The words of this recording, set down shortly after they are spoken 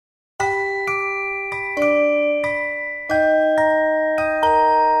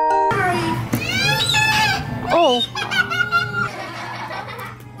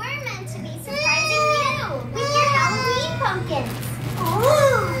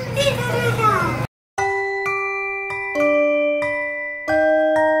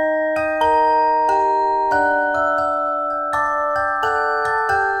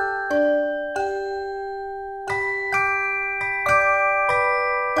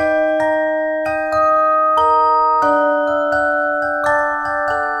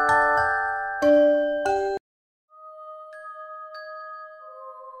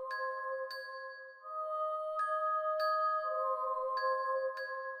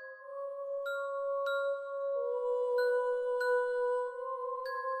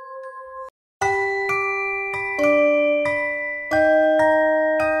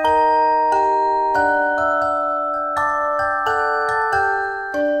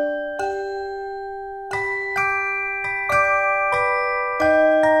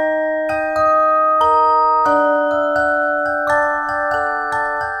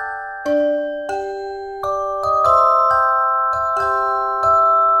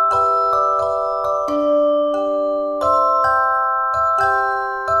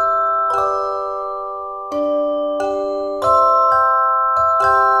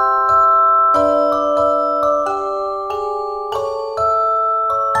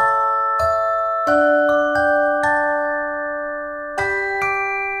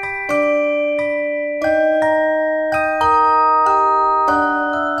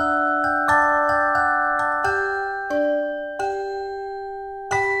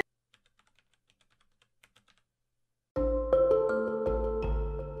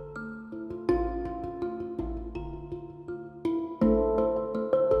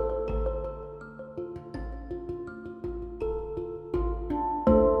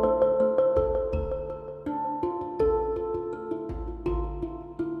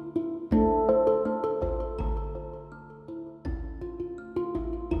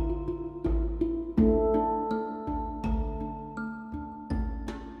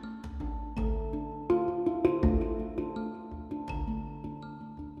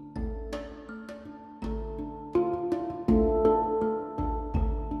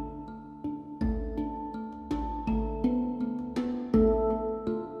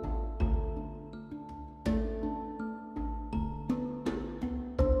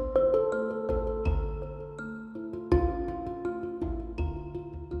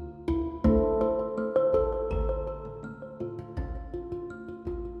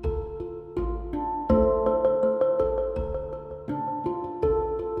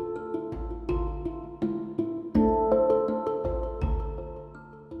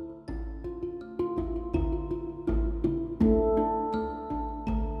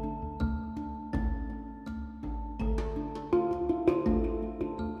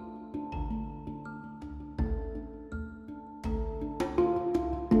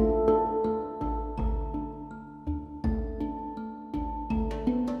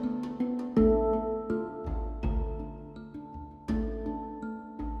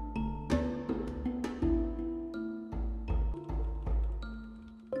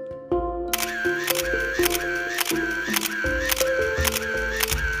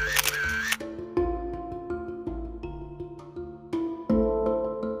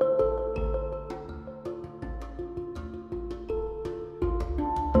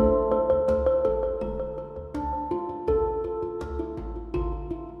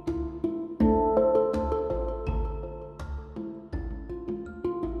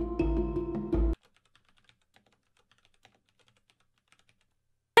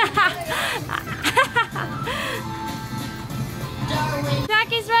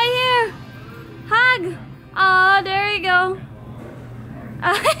hug. Oh, there you go.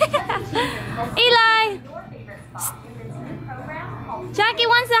 Eli. Jackie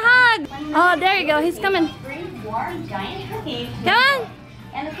wants a hug. Oh, there you go. He's coming. Come on.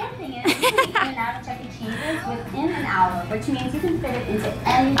 And the cool thing is, you can in and out of Chuck E. Cheese's within an hour, which means you can fit it into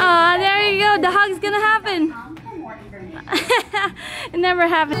any. Oh, there you go. The hug's gonna happen. It never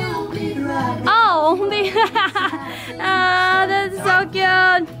happened. Oh, that's so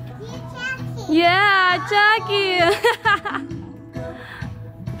cute. Yeah, Chucky.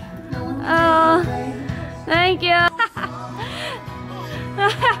 Oh, thank you.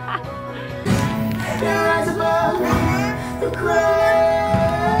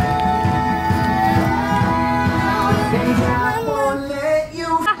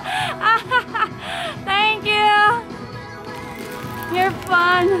 Thank you. You're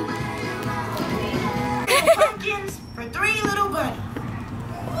fun. Pumpkins for 3 little bunnies.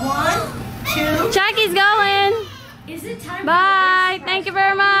 1, 2. Chucky's going. Is it time? Bye. Thank you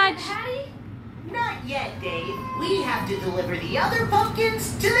very much. Not yet, Dave. We have to deliver the other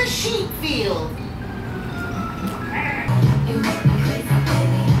pumpkins to the sheep field.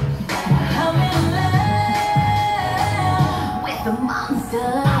 With the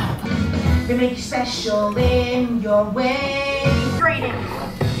monster, they make you special in your way. Training.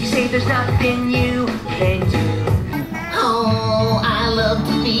 You say there's nothing you can do. Oh, I love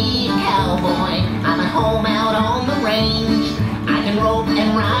to be a cowboy. I'm at home out on the range. I can rope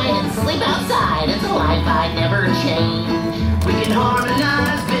and ride and sleep outside. It's a life I never change. We can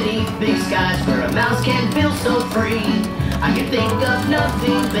harmonize beneath big skies where a mouse can feel so free. I can think of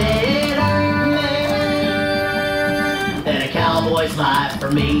nothing better than a cowboy's life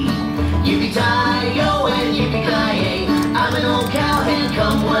for me. Yippee-ki-yo and yippee-ki-yay. I'm an old cowhand,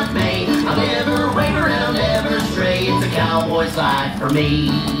 come what may. I'll never waver and I'll never stray. It's a cowboy's life for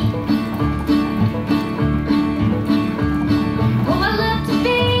me. Oh, I love to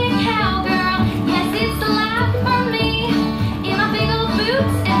be a cowgirl. Yes, it's the life for me. In my big old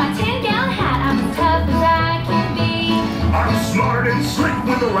boots and my 10-gallon hat, I'm as tough as I can be. I'm smart and slick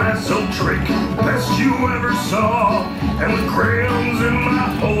with a lasso trick, best you ever saw, and with crayons in my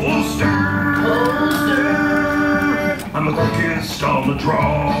holster. I'm the quickest on the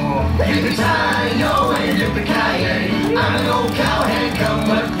draw. Yippee-ki-yo and yippee-ki-yay. I'm an old cowhand, come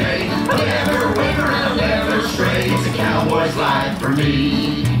what may. I'll never waver and I'll never stray. It's a cowboy's life for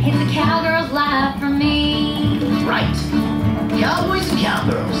me. It's a cowgirl's life for me. Right. Cowboys and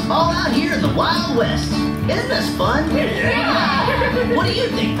cowgirls, all out here in the Wild West. Isn't this fun? Yeah. What do you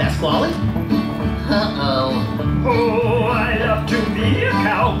think, Pasquale? Uh-oh. Oh, I love to be a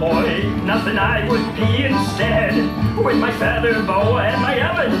cowboy, nothing I would be instead. With my feather bow and my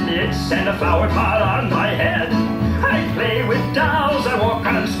oven mitts and a flower pot on my head. I play with dolls, I walk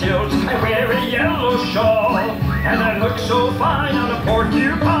on stilts, I wear a yellow shawl, and I look so fine on a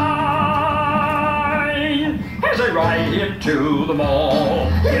porcupine as I ride him to the mall.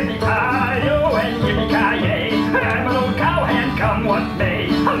 Yippee-ki-yo and yippee-ki-yay. I'm an old cowhand, come what may.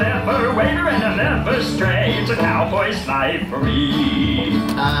 I'll never waver and I'll never stray. It's a cowboy's life for me.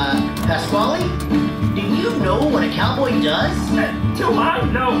 Pasquale? Do you know what a cowboy does? Do I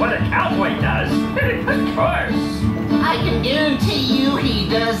know what a cowboy does? Of course. I can guarantee you he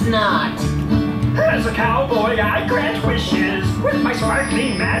does not. As a cowboy, I grant wishes with my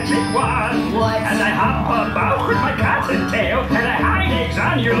sparkling magic wand. What? And I hop about with my cottontail, and I hide eggs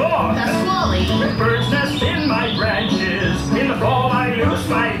on your lawn. Pasquale? Birds nest in my branches. In the fall, I lose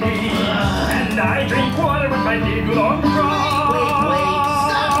my bees. And I drink water with my big long straw.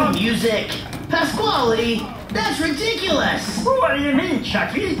 Wait, stop the music. Pasquale, that's ridiculous. What do you mean,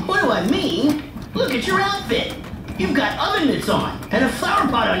 Chucky? What do I mean? Look at your outfit. You've got oven mitts on and a flower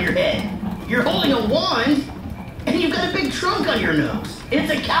pot on your head. You're holding a wand, and you've got a big trunk on your nose. It's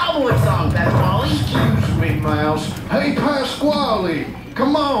a cowboy song, Pasquale. Excuse me, Mouse. Hey, Pasquale,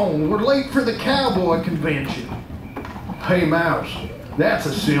 come on. We're late for the cowboy convention. Hey, Mouse, that's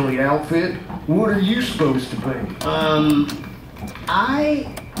a silly outfit. What are you supposed to be? I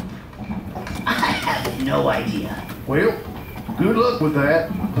have no idea. Well, good luck with that.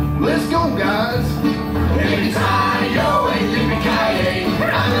 Let's go, guys. Yippee-ki-yo and yippee-ki-yay.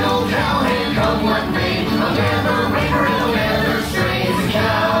 I'm an old cowhand, come what may. I'll never waver and I'll never stray. It's a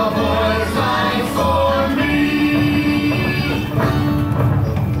cowboy's life for me.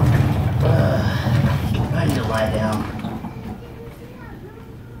 I need to lie down.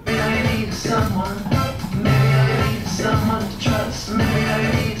 Maybe I need someone. Maybe I need someone to trust. Maybe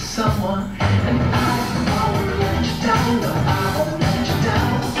I need someone. And I won't let you down. No, I won't let you down.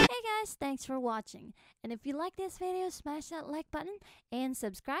 Hey guys, thanks for watching. And if you like this video, smash that like button and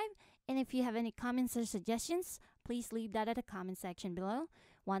subscribe. And if you have any comments or suggestions, please leave that at the comment section below.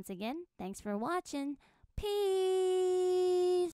 Once again, thanks for watching. Peace!